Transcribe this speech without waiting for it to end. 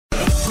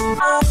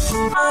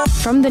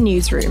From the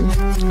newsroom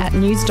at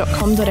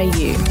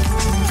news.com.au.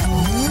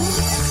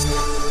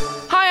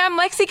 Hi, I'm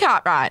Lexi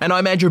Cartwright. And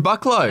I'm Andrew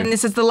Bucklow. And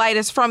this is the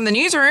latest from the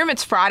newsroom.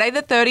 It's Friday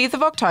the 30th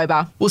of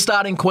October. We'll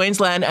start in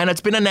Queensland, and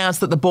it's been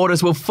announced that the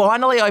borders will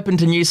finally open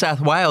to New South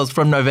Wales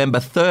from November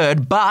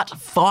 3rd, but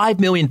 5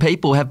 million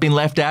people have been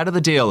left out of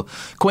the deal.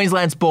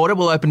 Queensland's border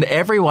will open to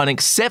everyone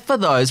except for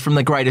those from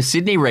the Greater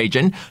Sydney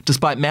region,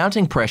 despite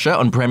mounting pressure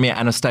on Premier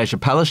Anastasia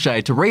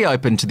Palaszczuk to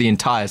reopen to the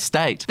entire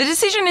state. The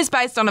decision is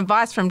based on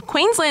advice from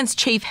Queensland's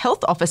Chief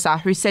Health Officer,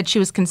 who said she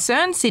was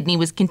concerned Sydney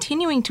was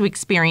continuing to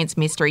experience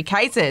mystery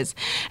cases.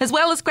 As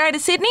well as Greater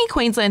Sydney,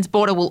 Queensland's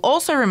border will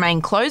also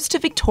remain closed to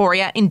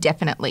Victoria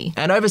indefinitely.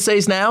 And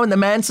overseas now, and the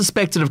man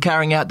suspected of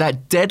carrying out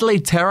that deadly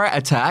terror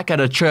attack at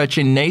a church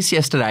in Nice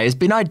yesterday has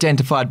been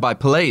identified by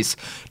police.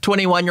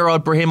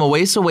 21-year-old Brahim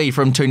Awisawi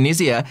from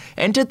Tunisia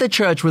entered the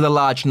church with a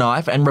large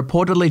knife and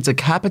reportedly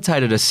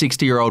decapitated a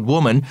 60-year-old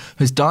woman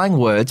whose dying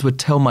words would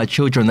tell my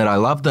children that I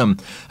love them.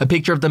 A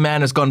picture of the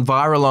man has gone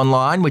viral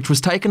online, which was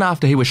taken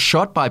after he was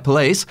shot by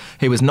police.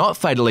 He was not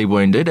fatally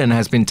wounded and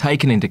has been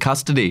taken into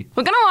custody.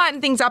 We're going to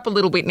lighten things up a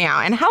little bit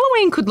now, and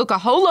Halloween could look a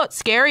whole lot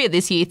scarier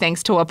this year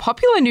thanks to a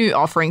popular new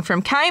offering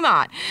from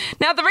Kmart.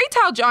 Now, the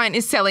retail giant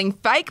is selling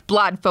fake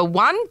blood for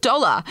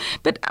 $1,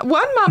 but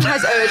one mum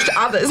has urged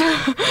others.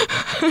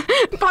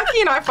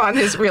 Bucky and I find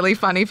this really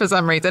funny for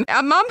some reason.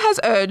 A mum has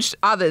urged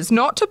others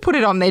not to put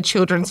it on their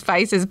children's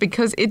faces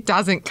because it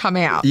doesn't come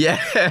out. Yeah,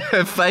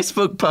 a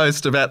Facebook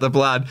post about the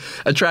blood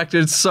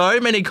attracted so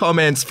many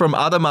comments from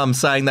other mums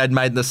saying they'd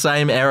made the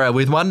same error,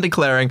 with one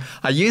declaring,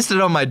 I used it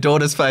on my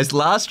daughter's face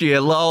last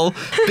year, lol.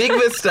 Big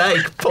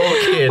mistake, poor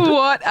kid.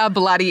 What a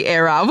bloody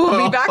error.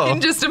 We'll be back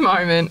in just a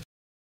moment.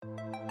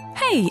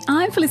 Hey,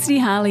 I'm Felicity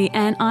Harley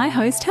and I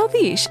host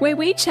Healthyish, where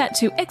we chat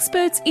to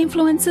experts,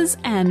 influencers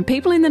and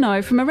people in the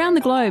know from around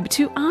the globe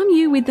to arm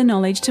you with the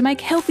knowledge to make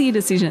healthier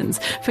decisions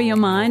for your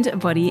mind,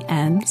 body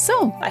and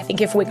soul. I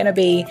think if we're going to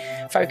be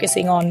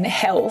focusing on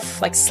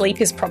health, like sleep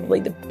is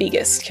probably the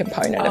biggest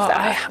component of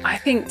that. I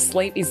think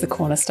sleep is the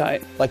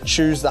cornerstone. Like,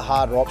 choose the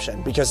harder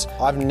option, because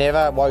I've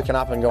never woken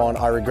up and gone,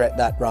 I regret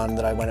that run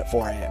that I went at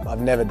 4 a.m.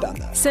 I've never done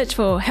that. Search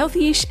for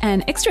Healthyish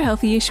and Extra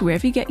Healthyish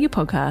wherever you get your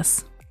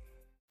podcasts.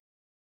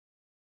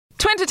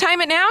 To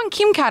entertainment now, and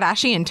Kim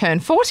Kardashian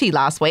turned 40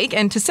 last week,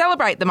 and to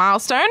celebrate the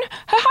milestone,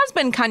 her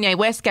husband Kanye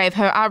West gave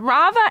her a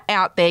rather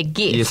out there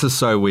gift. This is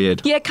so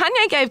weird. Yeah,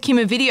 Kanye gave Kim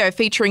a video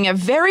featuring a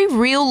very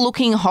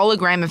real-looking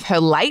hologram of her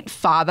late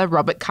father,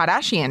 Robert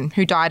Kardashian,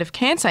 who died of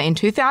cancer in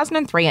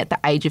 2003 at the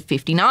age of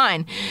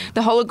 59.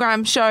 The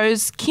hologram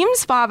shows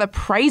Kim's father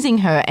praising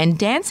her and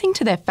dancing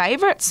to their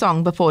favourite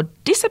song before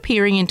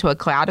disappearing into a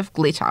cloud of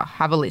glitter.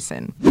 Have a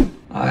listen.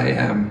 I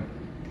am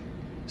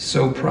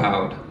so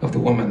proud of the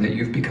woman that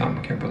you've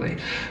become, Kimberly,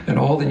 and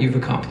all that you've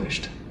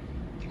accomplished.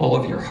 All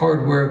of your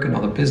hard work and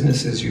all the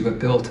businesses you have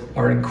built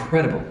are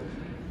incredible.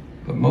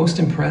 But most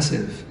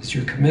impressive is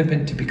your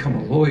commitment to become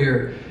a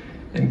lawyer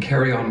and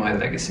carry on my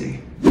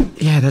legacy.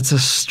 Yeah, that's a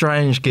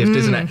strange gift,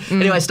 isn't it?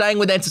 Anyway, staying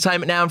with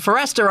entertainment now, and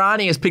Faraz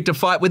Durrani has picked a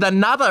fight with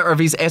another of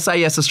his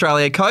SAS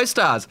Australia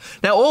co-stars.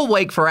 Now, all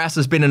week, Faraz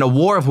has been in a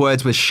war of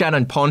words with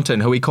Shannon Ponton,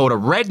 who he called a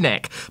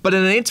redneck. But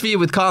in an interview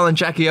with Kyle and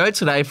Jackie O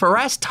today,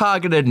 Faraz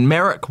targeted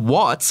Merrick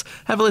Watts.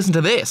 Have a listen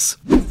to this.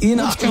 You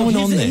know, what's going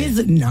on there? He's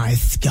a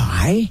nice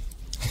guy.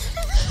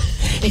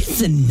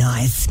 It's a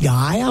nice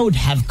guy. I would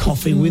have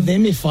coffee with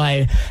him if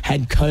I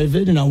had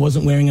COVID and I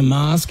wasn't wearing a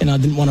mask and I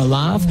didn't want to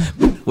laugh.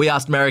 We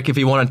asked Merrick if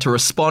he wanted to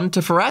respond to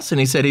Faraz, and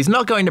he said he's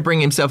not going to bring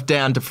himself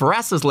down to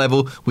Faraz's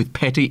level with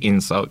petty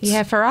insults.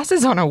 Yeah, Faraz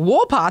is on a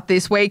warpath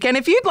this week, and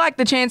if you'd like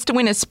the chance to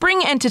win a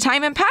spring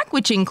entertainment pack,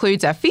 which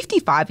includes a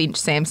 55-inch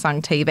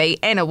Samsung TV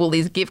and a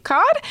Woolies gift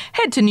card,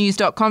 head to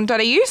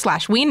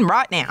news.com.au/win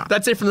right now.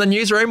 That's it from the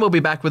newsroom. We'll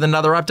be back with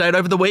another update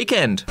over the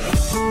weekend.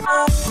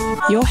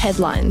 Your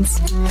headlines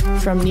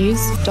from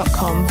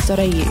news.com.au.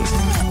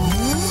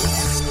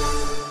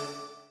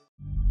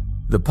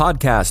 The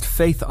podcast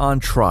Faith on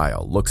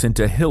Trial looks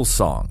into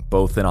Hillsong,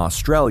 both in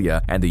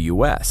Australia and the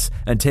US,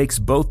 and takes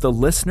both the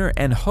listener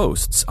and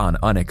hosts on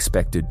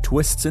unexpected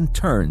twists and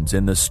turns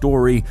in the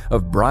story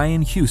of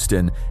Brian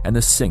Houston and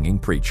the Singing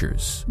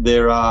Preachers.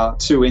 There are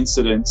 2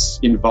 incidents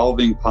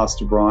involving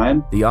Pastor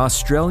Brian. The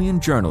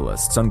Australian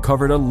journalists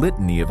uncovered a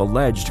litany of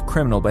alleged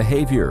criminal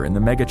behavior in the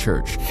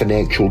megachurch.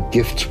 Financial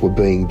gifts were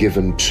being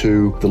given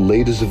to the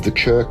leaders of the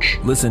church.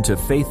 Listen to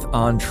Faith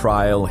on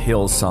Trial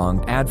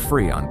Hillsong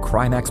ad-free on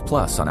Crimex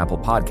Plus on Apple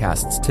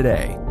Podcasts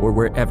today or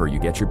wherever you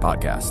get your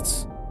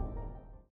podcasts.